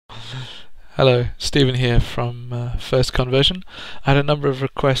Hello, Stephen here from First Conversion. I had a number of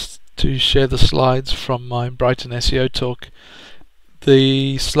requests to share the slides from my Brighton SEO talk.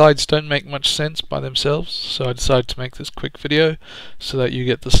 The slides don't make much sense by themselves, so I decided to make this quick video so that you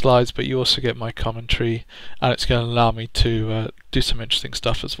get the slides, but you also get my commentary, and it's going to allow me to do some interesting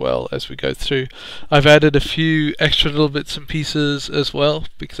stuff as well as we go through. I've added a few extra little bits and pieces as well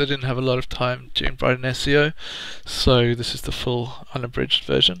because I didn't have a lot of time during Brighton SEO, so this is the full unabridged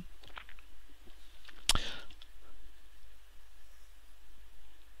version.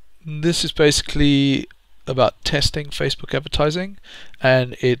 This is basically about testing Facebook advertising,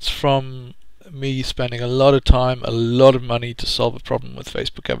 and it's from me spending a lot of time, a lot of money to solve a problem with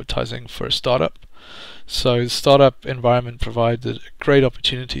Facebook advertising for a startup. So the startup environment provides a great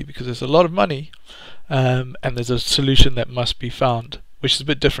opportunity because there's a lot of money and there's a solution that must be found, which is a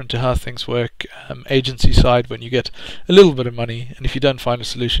bit different to how things work agency side when you get a little bit of money, and if you don't find a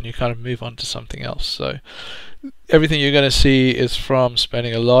solution you kind of move on to something else. So everything you're going to see is from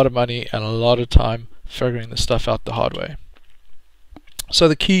spending a lot of money and a lot of time figuring the stuff out the hard way. So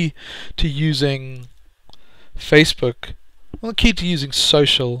the key to using Facebook, well, the key to using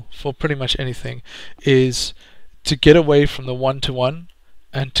social for pretty much anything is to get away from the one-to-one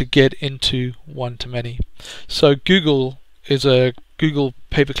and to get into one-to-many. So Google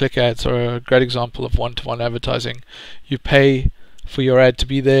pay-per-click ads are a great example of one-to-one advertising. You pay for your ad to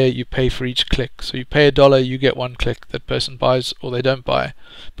be there, you pay for each click. So you pay $1, you get one click. That person buys or they don't buy,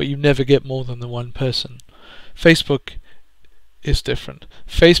 but you never get more than the one person. Facebook is different.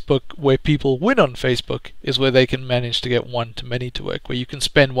 Facebook, where people win on Facebook, is where they can manage to get one-to-many to work, where you can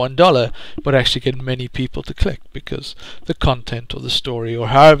spend $1 but actually get many people to click because the content or the story or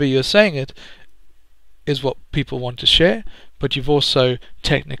however you're saying it is what people want to share, but you've also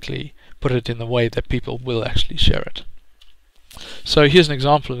technically put it in the way that people will actually share it. So here's an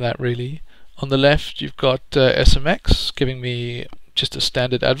example of that really. On the left you've got SMX giving me just a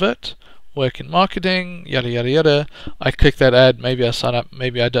standard advert, work in marketing, yada yada yada. I click that ad, maybe I sign up,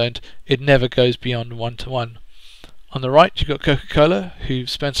 maybe I don't. It never goes beyond one-to-one. On the right you've got Coca-Cola, who've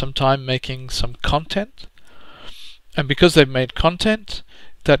spent some time making some content, and because they've made content,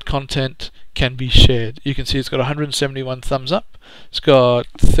 that content can be shared. You can see it's got 171 thumbs up, it's got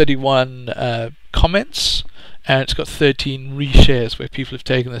 31 comments, and it's got 13 reshares where people have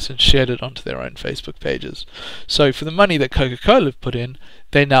taken this and shared it onto their own Facebook pages. So for the money that Coca-Cola have put in,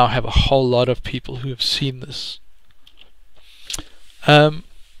 they now have a whole lot of people who have seen this.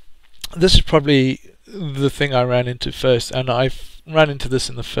 This is probably the thing I ran into first, and I've ran into this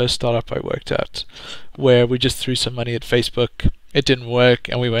in the first startup I worked at, where we just threw some money at Facebook. It didn't work,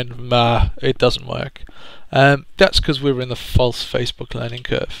 and we went, it doesn't work. That's because we were in the false Facebook learning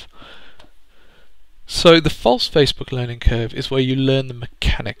curve. So the false Facebook learning curve is where you learn the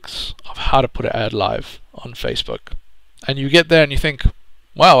mechanics of how to put an ad live on Facebook. And you get there and you think,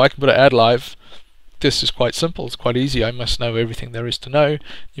 wow, I can put an ad live. This is quite simple, it's quite easy, I must know everything there is to know.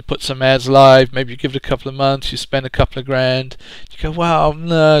 You put some ads live, maybe you give it a couple of months, you spend a couple of grand, you go, wow,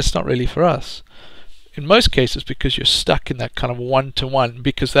 no, it's not really for us. In most cases, because you're stuck in that kind of one-to-one,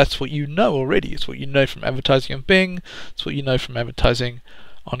 because that's what you know already. It's what you know from advertising on Bing, it's what you know from advertising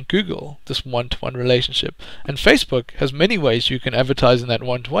on Google, this one-to-one relationship. And Facebook has many ways you can advertise in that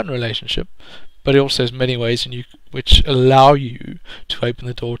one-to-one relationship, but it also has many ways which allow you to open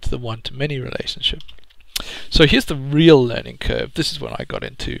the door to the one-to-many relationship. So here's the real learning curve. This is when I got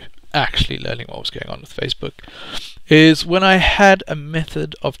into actually learning what was going on with Facebook, is when I had a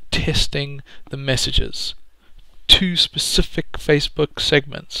method of testing the messages to specific Facebook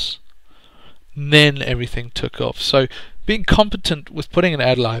segments. Then everything took off. So being competent with putting an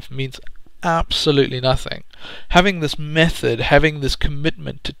ad live means absolutely nothing. Having this method, having this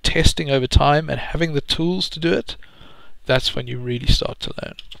commitment to testing over time and having the tools to do it, that's when you really start to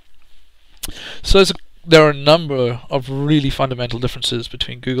learn. So there are a number of really fundamental differences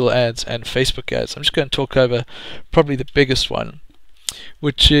between Google ads and Facebook ads. I'm just going to talk over probably the biggest one,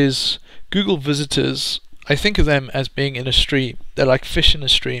 which is Google visitors. I think of them as being in a stream. They're like fish in a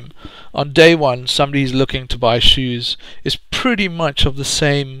stream. On day one, somebody who's looking to buy shoes is pretty much of the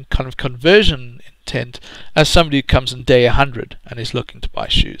same kind of conversion intent as somebody who comes on day 100 and is looking to buy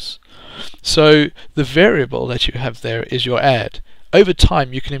shoes. So the variable that you have there is your ad. Over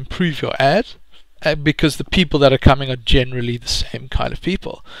time, you can improve your ad because the people that are coming are generally the same kind of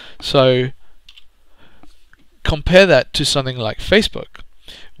people. So compare that to something like Facebook,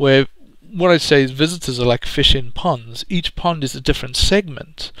 where what I'd say is visitors are like fish in ponds. Each pond is a different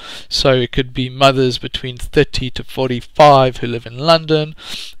segment. So it could be mothers between 30 to 45 who live in London.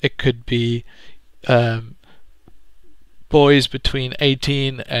 It could be boys between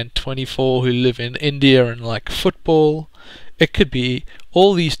 18 and 24 who live in India and like football. It could be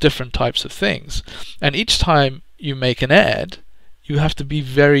all these different types of things. And each time you make an ad, you have to be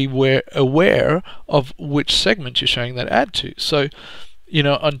very aware of which segment you're showing that ad to. So, you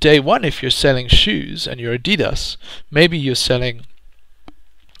know, on day one, if you're selling shoes and you're Adidas, maybe you're selling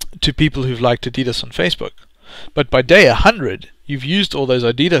to people who've liked Adidas on Facebook. But by day 100, you've used all those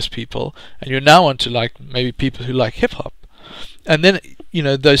Adidas people, and you're now onto like maybe people who like hip hop. And then, you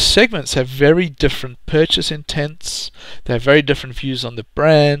know, those segments have very different purchase intents, they have very different views on the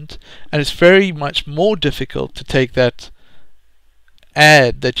brand, and it's very much more difficult to take that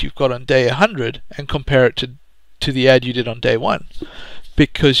ad that you've got on day 100 and compare it to the ad you did on day 1,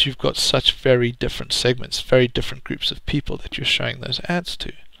 because you've got such very different segments, very different groups of people that you're showing those ads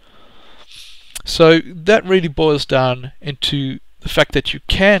to. So that really boils down into the fact that you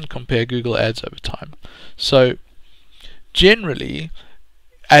can compare Google ads over time. So generally,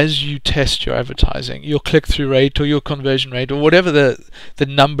 as you test your advertising, your click-through rate or your conversion rate or whatever the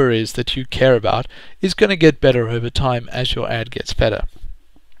number is that you care about is going to get better over time as your ad gets better.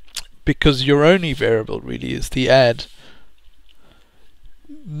 Because your only variable really is the ad.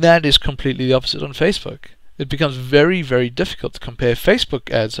 That is completely the opposite on Facebook. It becomes very, very difficult to compare Facebook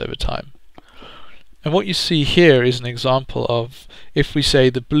ads over time. And what you see here is an example of, if we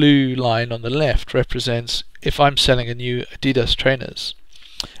say the blue line on the left represents if I'm selling a new Adidas trainers,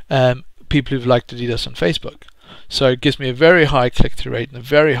 people who've liked Adidas on Facebook. So it gives me a very high click-through rate and a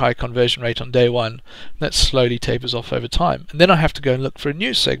very high conversion rate on day 1, and that slowly tapers off over time. And then I have to go and look for a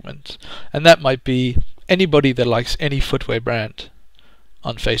new segment, and that might be anybody that likes any footwear brand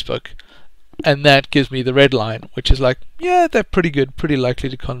on Facebook. And that gives me the red line, which is like, yeah, they're pretty good, pretty likely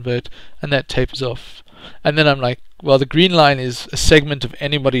to convert, and that tapers off. And then I'm like, well, the green line is a segment of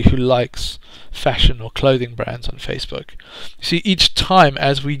anybody who likes fashion or clothing brands on Facebook. You see, each time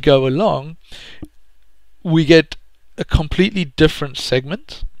as we go along, we get a completely different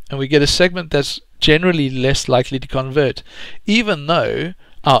segment, and we get a segment that's generally less likely to convert, even though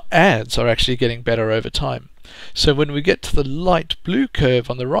our ads are actually getting better over time. So when we get to the light blue curve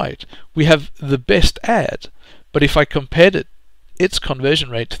on the right, we have the best ad, but if I compared its conversion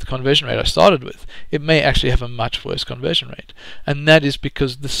rate to the conversion rate I started with, it may actually have a much worse conversion rate. And that is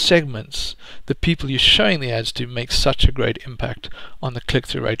because the segments, the people you're showing the ads to, make such a great impact on the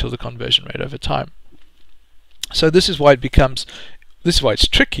click-through rate or the conversion rate over time. So this is why it's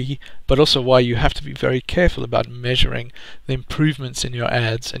tricky, but also why you have to be very careful about measuring the improvements in your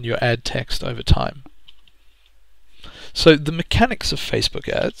ads and your ad text over time. So the mechanics of Facebook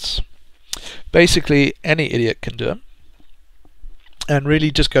ads, basically any idiot can do them. And really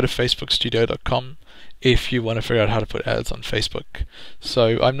just go to facebookstudio.com if you want to figure out how to put ads on Facebook.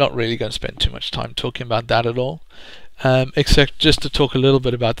 So I'm not really going to spend too much time talking about that at all, except just to talk a little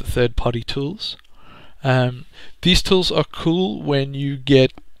bit about the third-party tools. These tools are cool when you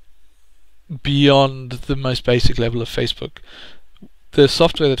get beyond the most basic level of Facebook. The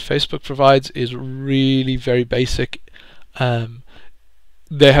software that Facebook provides is really very basic.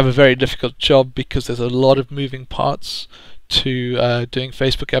 They have a very difficult job because there's a lot of moving parts to doing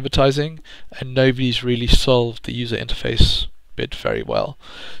Facebook advertising, and nobody's really solved the user interface bit very well.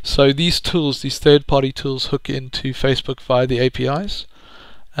 So these tools, these third-party tools, hook into Facebook via the APIs,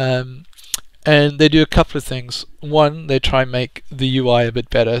 and they do a couple of things. One, they try and make the UI a bit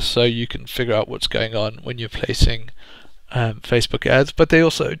better so you can figure out what's going on when you're placing Facebook ads, but they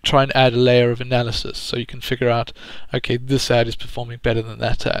also try and add a layer of analysis so you can figure out, okay, this ad is performing better than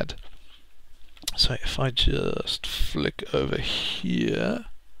that ad. So if I just flick over here,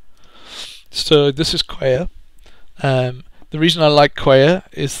 so this is Quaya. The reason I like Quaya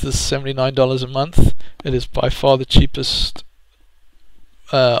is the $79 a month. It is by far the cheapest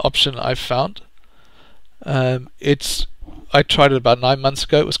option I've found. I tried it about 9 months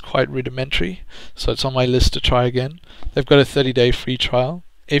ago. It was quite rudimentary, so it's on my list to try again. They've got a 30-day free trial.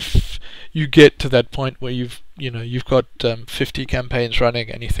 If you get to that point where you've got 50 campaigns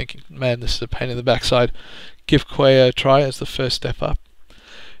running and you're thinking, man, this is a pain in the backside, give Quaya a try as the first step up.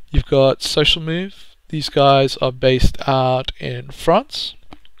 You've got Social Move. These guys are based out in France.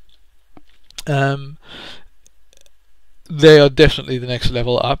 They are definitely the next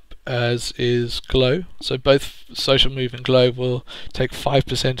level up, as is Glow. So both Social Move and Glow will take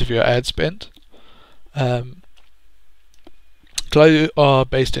 5% of your ad spend. Glow are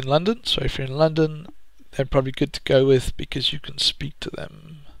based in London, so if you're in London, they're probably good to go with because you can speak to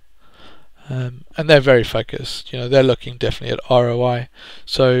them. And they're very focused. They're looking definitely at ROI.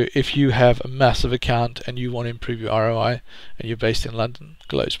 So if you have a massive account and you want to improve your ROI and you're based in London,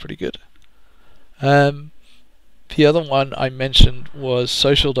 Glow's pretty good. The other one I mentioned was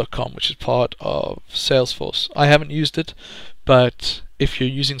social.com, which is part of Salesforce. I haven't used it, but if you're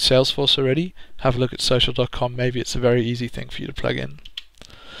using Salesforce already, have a look at social.com. Maybe it's a very easy thing for you to plug in.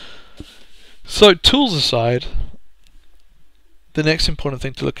 So tools aside, the next important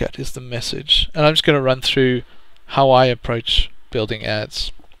thing to look at is the message. And I'm just going to run through how I approach building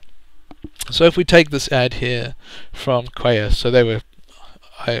ads. So if we take this ad here from Quaya, so they were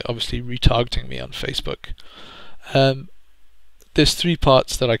obviously retargeting me on Facebook. There's three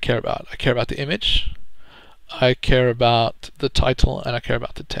parts that I care about. I care about the image, I care about the title, and I care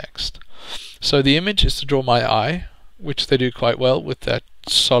about the text. So the image is to draw my eye, which they do quite well with that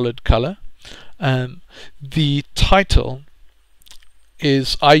solid color. The title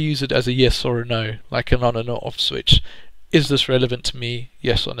is, I use it as a yes or a no, like an on and off switch. Is this relevant to me,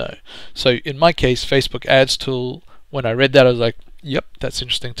 yes or no? So in my case, Facebook ads tool, when I read that, I was like, yep, that's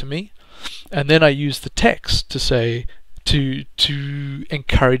interesting to me. And then I use the text to say, to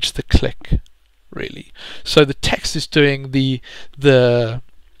encourage the click, really. So the text is doing the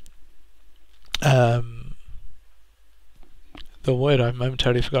word I've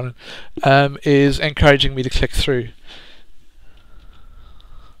momentarily forgotten, is encouraging me to click through.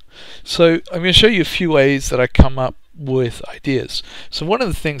 So I'm going to show you a few ways that I come up with ideas. So one of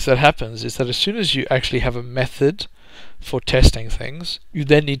the things that happens is that as soon as you actually have a method for testing things, you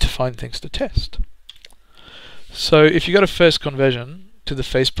then need to find things to test. So if you go to first conversion to the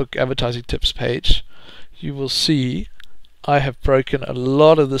Facebook advertising tips page, you will see I have broken a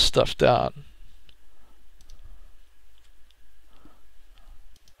lot of this stuff down.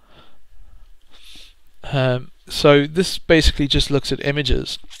 So this basically just looks at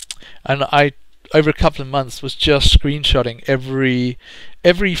images, and I, over a couple of months, was just screenshotting every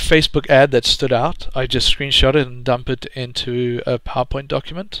Facebook ad that stood out. I just screenshot it and dump it into a PowerPoint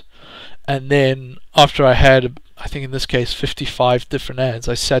document, and then after I had, I think in this case, 55 different ads,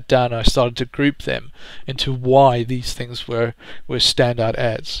 I sat down and I started to group them into why these things were standout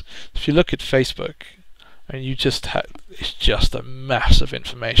ads. If you look at Facebook, and you just have, it's just a mass of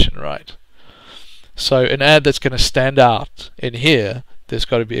information, right? So an ad that's going to stand out in here, there's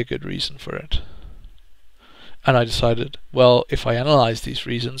got to be a good reason for it. And I decided, well, if I analyze these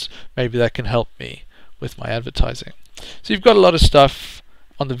reasons, maybe that can help me with my advertising. So you've got a lot of stuff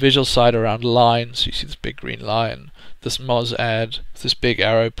on the visual side around lines. You see this big green line, this Moz ad, this big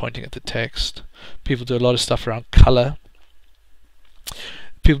arrow pointing at the text. People do a lot of stuff around color.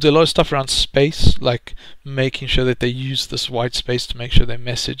 People do a lot of stuff around space, like making sure that they use this white space to make sure their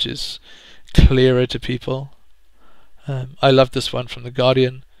message is clearer to people. I love this one from The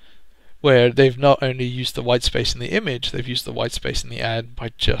Guardian, where they've not only used the white space in the image, they've used the white space in the ad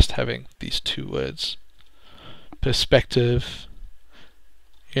by just having these two words. Perspective,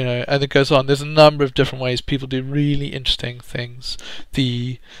 you know, and it goes on. There's a number of different ways people do really interesting things.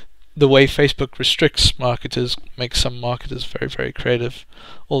 The way Facebook restricts marketers makes some marketers very, very creative.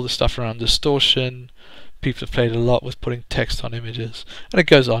 All the stuff around distortion. People have played a lot with putting text on images, and it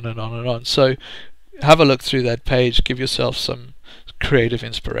goes on and on and on. So have a look through that page, give yourself some creative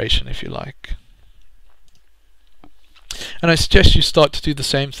inspiration if you like. And I suggest you start to do the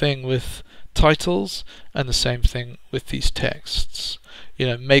same thing with titles and the same thing with these texts. You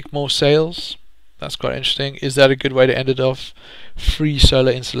know, make more sales. That's quite interesting. Is that a good way to end it off? Free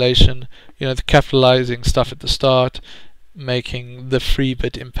solar installation. You know, the capitalizing stuff at the start, making the free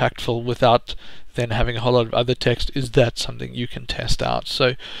bit impactful without then having a whole lot of other text. Is that something you can test out?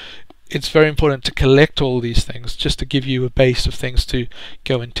 So it's very important to collect all these things just to give you a base of things to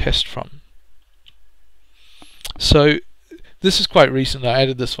go and test from. So this is quite recent. I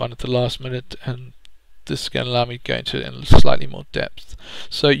added this one at the last minute, and this is going to allow me to go into it in slightly more depth.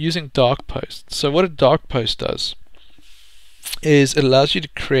 So using dark posts. So what a dark post does is it allows you to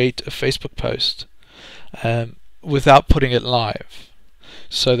create a Facebook post without putting it live,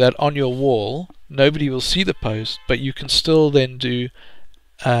 so that on your wall nobody will see the post, but you can still then do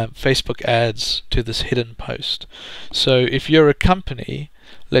Facebook ads to this hidden post. So if you're a company,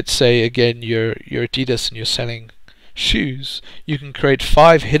 let's say again you're Adidas and you're selling shoes, you can create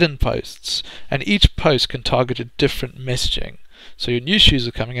 5 hidden posts, and each post can target a different messaging. So your new shoes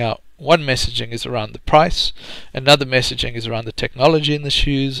are coming out. One messaging is around the price, another messaging is around the technology in the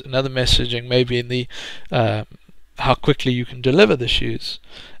shoes, another messaging maybe in the how quickly you can deliver the shoes.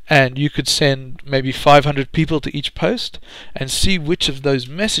 And you could send maybe 500 people to each post and see which of those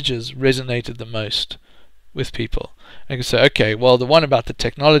messages resonated the most with people. And you can say, okay, well, the one about the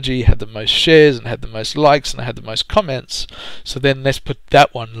technology had the most shares and had the most likes and had the most comments, so then let's put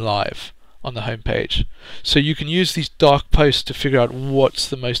that one live on the home page. So you can use these dark posts to figure out what's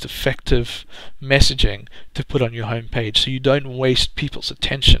the most effective messaging to put on your home page, so you don't waste people's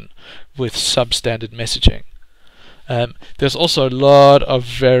attention with substandard messaging. There's also a lot of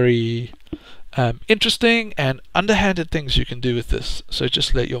very interesting and underhanded things you can do with this, so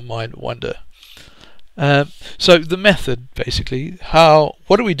just let your mind wander. So the method, basically,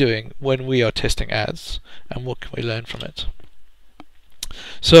 what are we doing when we are testing ads, and what can we learn from it?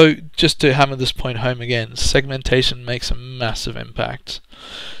 So just to hammer this point home again, segmentation makes a massive impact.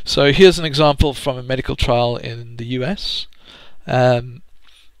 So here's an example from a medical trial in the US. I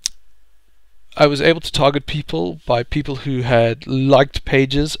was able to target people by people who had liked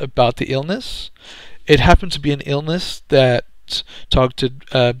pages about the illness. It happened to be an illness that targeted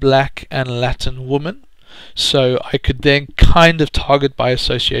Black and Latin women, so I could then kind of target by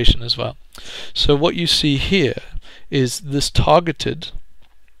association as well. So what you see here is this targeted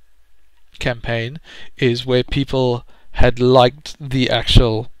campaign is where people had liked the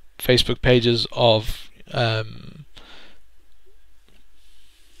actual Facebook pages of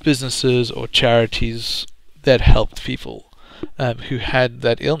businesses or charities that helped people who had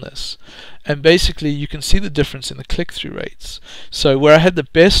that illness. And basically you can see the difference in the click-through rates. So where I had the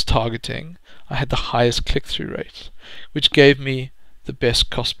best targeting, I had the highest click-through rate, which gave me the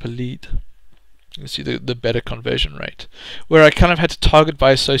best cost per lead. You can see the better conversion rate. Where I kind of had to target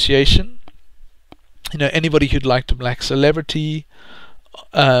by association, anybody who'd liked a black celebrity,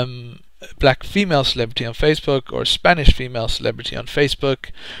 black female celebrity on Facebook, or a Spanish female celebrity on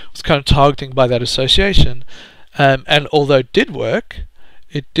Facebook, was kind of targeting by that association. And although it did work,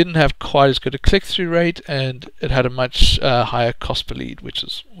 it didn't have quite as good a click-through rate, and it had a much higher cost per lead, which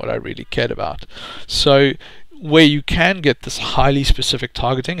is what I really cared about. So where you can get this highly specific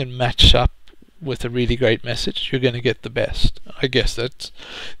targeting and match up with a really great message, you're going to get the best. I guess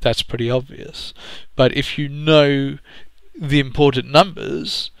that's pretty obvious. But if you know the important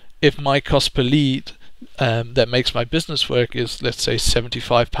numbers, if my cost per lead that makes my business work is, let's say,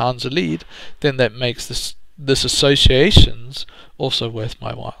 £75 a lead, then that makes this associations also worth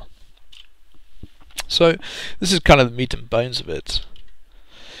my while. So this is kind of the meat and bones of it.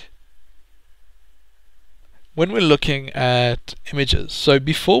 When we're looking at images, so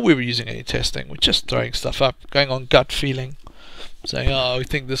before we were using any testing, we're just throwing stuff up, going on gut feeling, saying, oh, we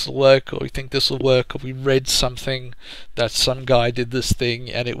think this will work, or we think this will work, or we read something that some guy did this thing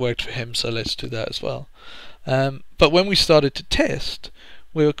and it worked for him, so let's do that as well. But when we started to test,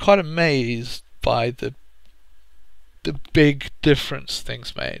 we were quite amazed by the big difference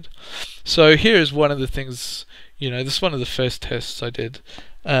things made. So here is one of the things, this is one of the first tests I did,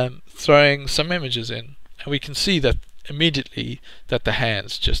 throwing some images in. And we can see that immediately that the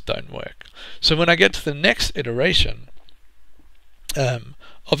hands just don't work. So when I get to the next iteration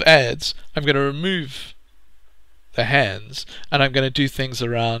of ads, I'm going to remove the hands and I'm going to do things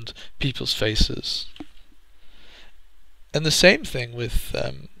around people's faces. And the same thing with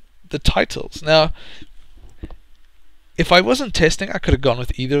the titles. Now, if I wasn't testing, I could have gone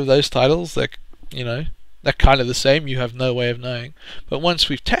with either of those titles. They're kind of the same, you have no way of knowing. But once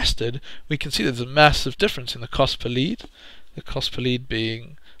we've tested, we can see there's a massive difference in the cost per lead, the cost per lead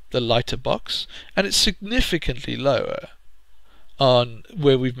being the lighter box, and it's significantly lower on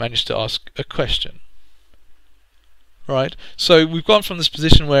where we've managed to ask a question. Right? So we've gone from this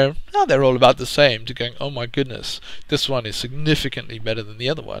position where they're all about the same to going, oh my goodness, this one is significantly better than the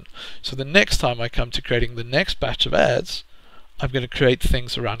other one. So the next time I come to creating the next batch of ads, I'm going to create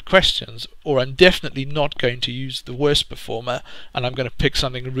things around questions, or I'm definitely not going to use the worst performer, and I'm going to pick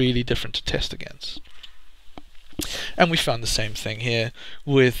something really different to test against. And we found the same thing here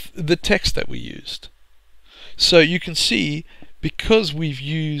with the text that we used. So you can see, because we've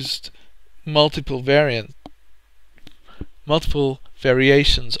used multiple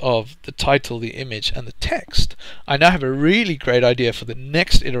variations of the title, the image, and the text, I now have a really great idea for the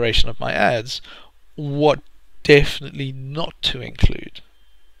next iteration of my ads what definitely not to include.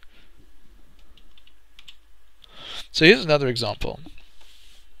 So here's another example.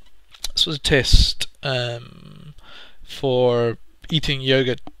 This was a test for eating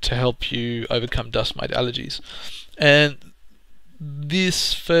yogurt to help you overcome dust mite allergies, and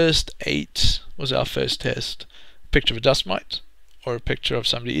this first 8 was our first test. A picture of a dust mite or a picture of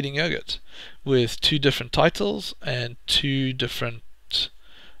somebody eating yogurt, with 2 different titles and 2 different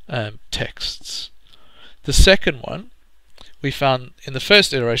texts. The second one, we found in the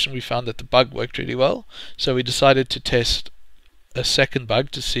first iteration, we found that the bug worked really well, so we decided to test a second bug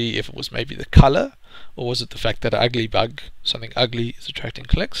to see if it was maybe the color, or was it the fact that an ugly bug, something ugly, is attracting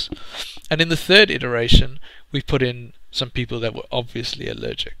clicks. And in the third iteration, we put in some people that were obviously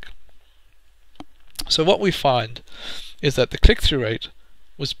allergic. So what we find is that the click-through rate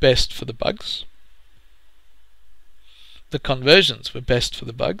was best for the bugs. The conversions were best for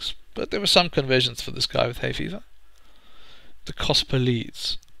the bugs, but there were some conversions for this guy with hay fever. The cost per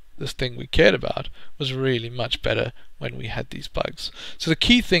leads, this thing we cared about, was really much better when we had these bugs. So the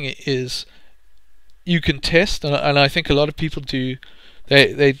key thing is you can test, and I think a lot of people do,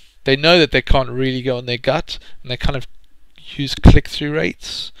 they know that they can't really go on their gut, and they kind of use click-through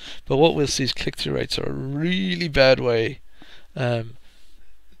rates, but what we'll see is click-through rates are a really bad way,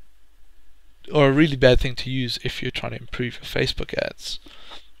 or a really bad thing to use if you're trying to improve your Facebook ads.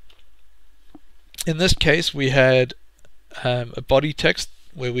 In this case, we had a body text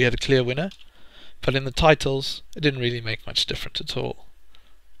where we had a clear winner, but in the titles it didn't really make much difference at all.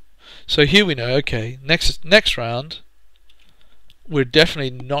 So here we know, okay, next round we're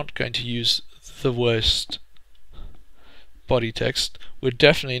definitely not going to use the worst body text, we're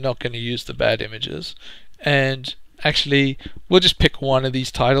definitely not going to use the bad images, and actually we'll just pick one of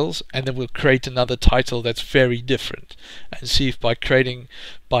these titles and then we'll create another title that's very different, and see if by putting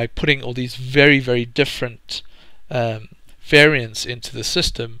all these very different variants into the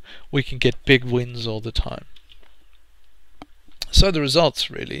system we can get big wins all the time. So the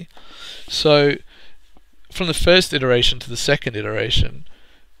results really, so from the first iteration to the second iteration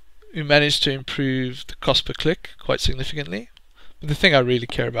we managed to improve the cost per click quite significantly, but the thing I really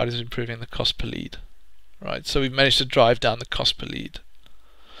care about is improving the cost per lead, right? So we've managed to drive down the cost per lead.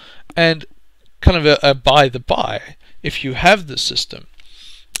 And kind of a by the by, if you have the system,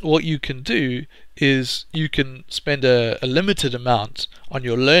 what you can do is you can spend a limited amount on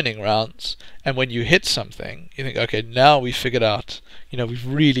your learning rounds, and when you hit something you think, okay, now we figured out, we've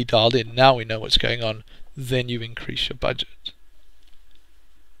really dialed in, now we know what's going on, then you increase your budget.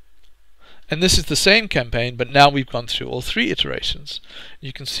 And this is the same campaign, but now we've gone through all 3 iterations.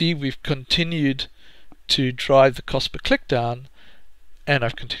 You can see we've continued to drive the cost per click down, and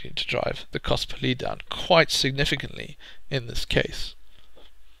I've continued to drive the cost per lead down quite significantly in this case.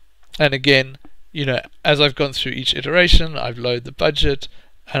 And again, as I've gone through each iteration, I've lowered the budget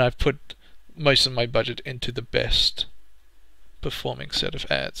and I've put most of my budget into the best performing set of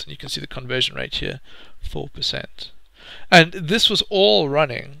ads. And you can see the conversion rate here, 4%. And this was all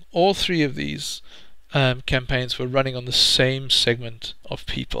running, all 3 of these campaigns were running on the same segment of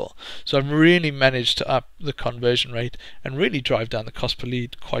people. So I've really managed to up the conversion rate and really drive down the cost per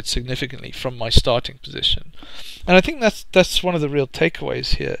lead quite significantly from my starting position. And I think that's one of the real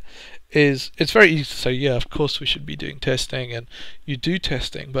takeaways here. Is it's very easy to say, yeah, of course we should be doing testing, and you do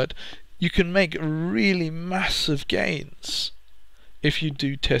testing, but you can make really massive gains if you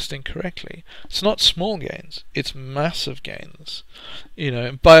do testing correctly. It's not small gains, it's massive gains.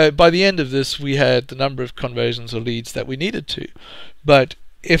 By the end of this we had the number of conversions or leads that we needed to, but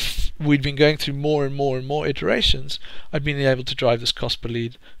if we'd been going through more and more iterations, I'd been able to drive this cost per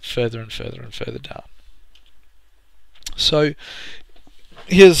lead further and further down. So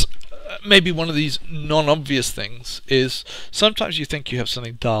here's maybe one of these non-obvious things is sometimes you think you have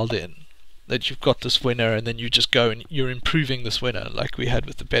something dialed in, that you've got this winner, and then you just go and you're improving this winner, like we had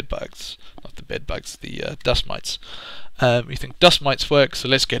with the the dust mites. You think dust mites work, so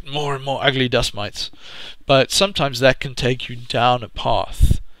let's get more and more ugly dust mites. But sometimes that can take you down a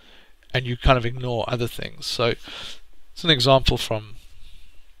path and you kind of ignore other things. So it's an example from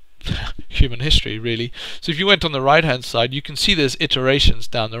human history, really. So if you went on the right hand side, you can see there's iterations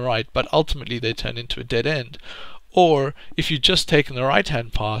down the right, but ultimately they turn into a dead end. Or if you'd just taken the right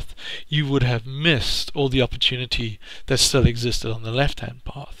hand path, you would have missed all the opportunity that still existed on the left hand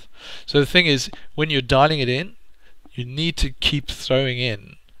path. So the thing is, when you're dialing it in, you need to keep throwing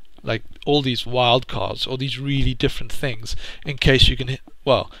in like all these wildcards, all these really different things, in case you can hit,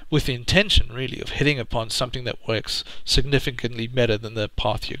 well, with the intention really of hitting upon something that works significantly better than the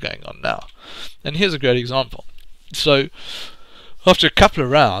path you're going on now. And here's a great example. So after a couple of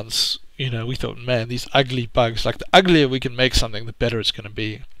rounds, we thought, man, these ugly bugs, like the uglier we can make something, the better it's going to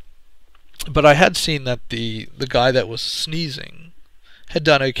be. But I had seen that the guy that was sneezing had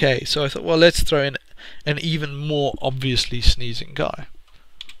done okay, so I thought, well, let's throw in an even more obviously sneezing guy.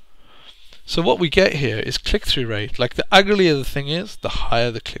 So what we get here is click-through rate. Like the uglier the thing is, the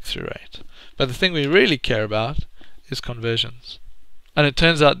higher the click-through rate. But the thing we really care about is conversions. And it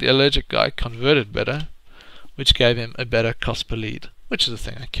turns out the allergic guy converted better, which gave him a better cost per lead, which is the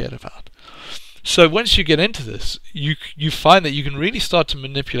thing I cared about. So once you get into this, you find that you can really start to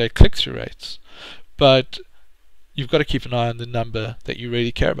manipulate click-through rates, but you've got to keep an eye on the number that you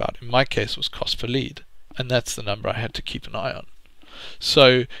really care about. In my case, it was cost per lead, and that's the number I had to keep an eye on.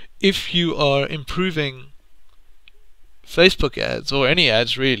 So if you are improving Facebook ads, or any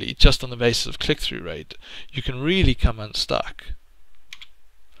ads really, just on the basis of click-through rate, you can really come unstuck.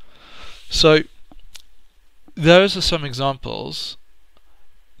 So those are some examples.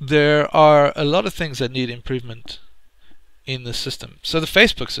 There are a lot of things that need improvement in the system. So the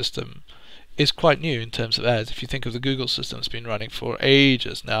Facebook system is quite new in terms of ads. If you think of the Google system, it's been running for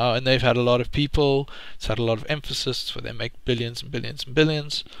ages now, and they've had a lot of people, it's had a lot of emphasis where they make billions and billions and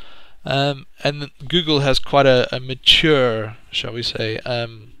billions. And Google has quite a mature, shall we say,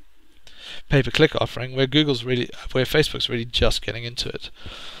 pay-per-click offering, where Facebook's really just getting into it.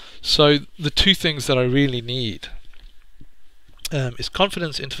 So the two things that I really need is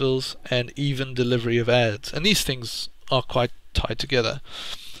confidence intervals and even delivery of ads, and these things are quite tied together.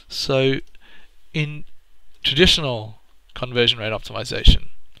 So in traditional conversion rate optimization,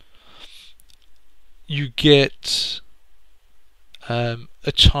 you get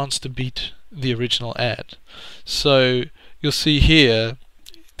a chance to beat the original ad. So you'll see here,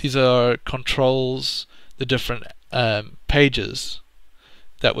 these are controls, the different pages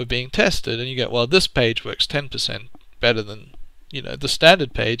that were being tested, and you get, well, this page works 10% better than the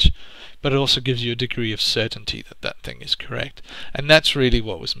standard page, but it also gives you a degree of certainty that that thing is correct. And that's really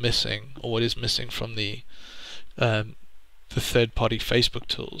what was missing, or what is missing from the third-party Facebook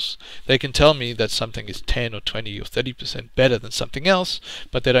tools. They can tell me that something is 10 or 20 or 30% better than something else,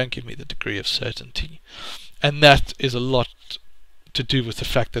 but they don't give me the degree of certainty. And that is a lot to do with the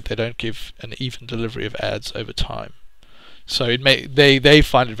fact that they don't give an even delivery of ads over time. So they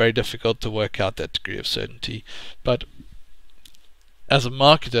find it very difficult to work out that degree of certainty. But as a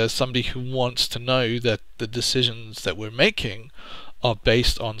marketer, as somebody who wants to know that the decisions that we're making are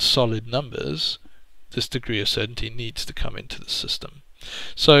based on solid numbers, this degree of certainty needs to come into the system.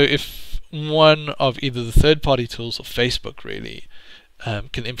 So if one of either the third-party tools or Facebook really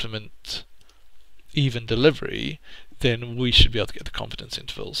can implement even delivery, then we should be able to get the confidence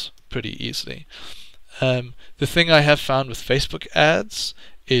intervals pretty easily. The thing I have found with Facebook ads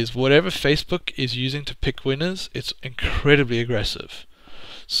is whatever Facebook is using to pick winners, it's incredibly aggressive.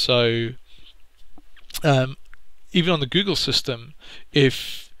 So even on the Google system,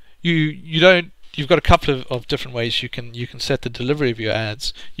 if you've got a couple of different ways you can set the delivery of your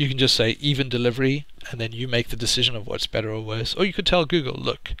ads. You can just say even delivery, and then you make the decision of what's better or worse. Or you could tell Google,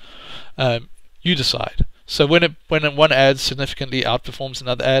 look, you decide. So when one ad significantly outperforms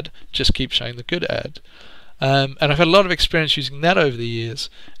another ad, just keep showing the good ad. And I've had a lot of experience using that over the years.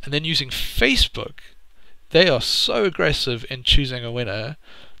 And then using Facebook, they are so aggressive in choosing a winner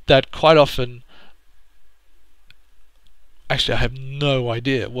that quite often, actually I have no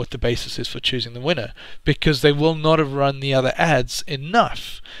idea what the basis is for choosing the winner, because they will not have run the other ads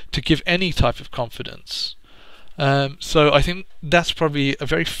enough to give any type of confidence. So I think that's probably a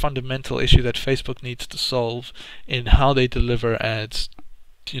very fundamental issue that Facebook needs to solve in how they deliver ads,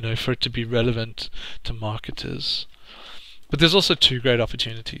 for it to be relevant to marketers. But there's also two great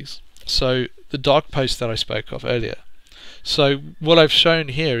opportunities. So the dark post that I spoke of earlier. So what I've shown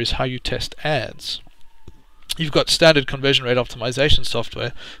here is how you test ads. You've got standard conversion rate optimization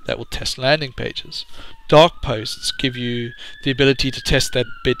software that will test landing pages. Dark posts give you the ability to test that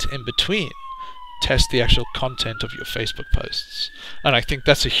bit in between, test the actual content of your Facebook posts. And I think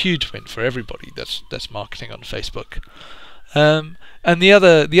that's a huge win for everybody that's marketing on Facebook. And the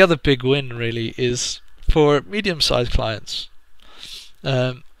other big win really is for medium-sized clients.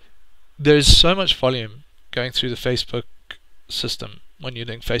 There's so much volume going through the Facebook system when you're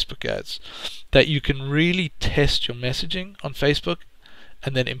doing Facebook ads that you can really test your messaging on Facebook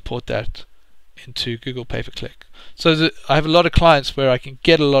and then import that into Google pay-per-click. So I have a lot of clients where I can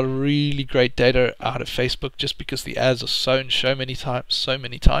get a lot of really great data out of Facebook just because the ads are shown so many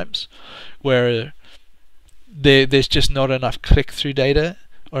times, where there's just not enough click-through data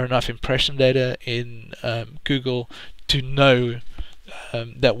or enough impression data in Google to know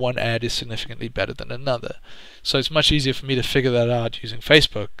that one ad is significantly better than another. So it's much easier for me to figure that out using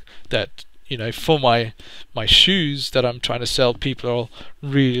Facebook, that for my shoes that I'm trying to sell, people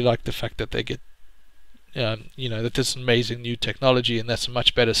really like the fact that they get that there's amazing new technology, and that's a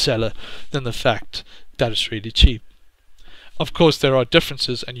much better seller than the fact that it's really cheap. Of course there are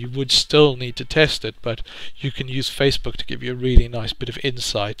differences and you would still need to test it, but you can use Facebook to give you a really nice bit of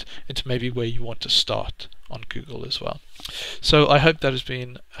insight into maybe where you want to start on Google as well. So I hope that has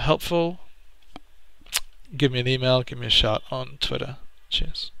been helpful. Give me an email, give me a shout on Twitter.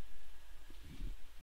 Cheers.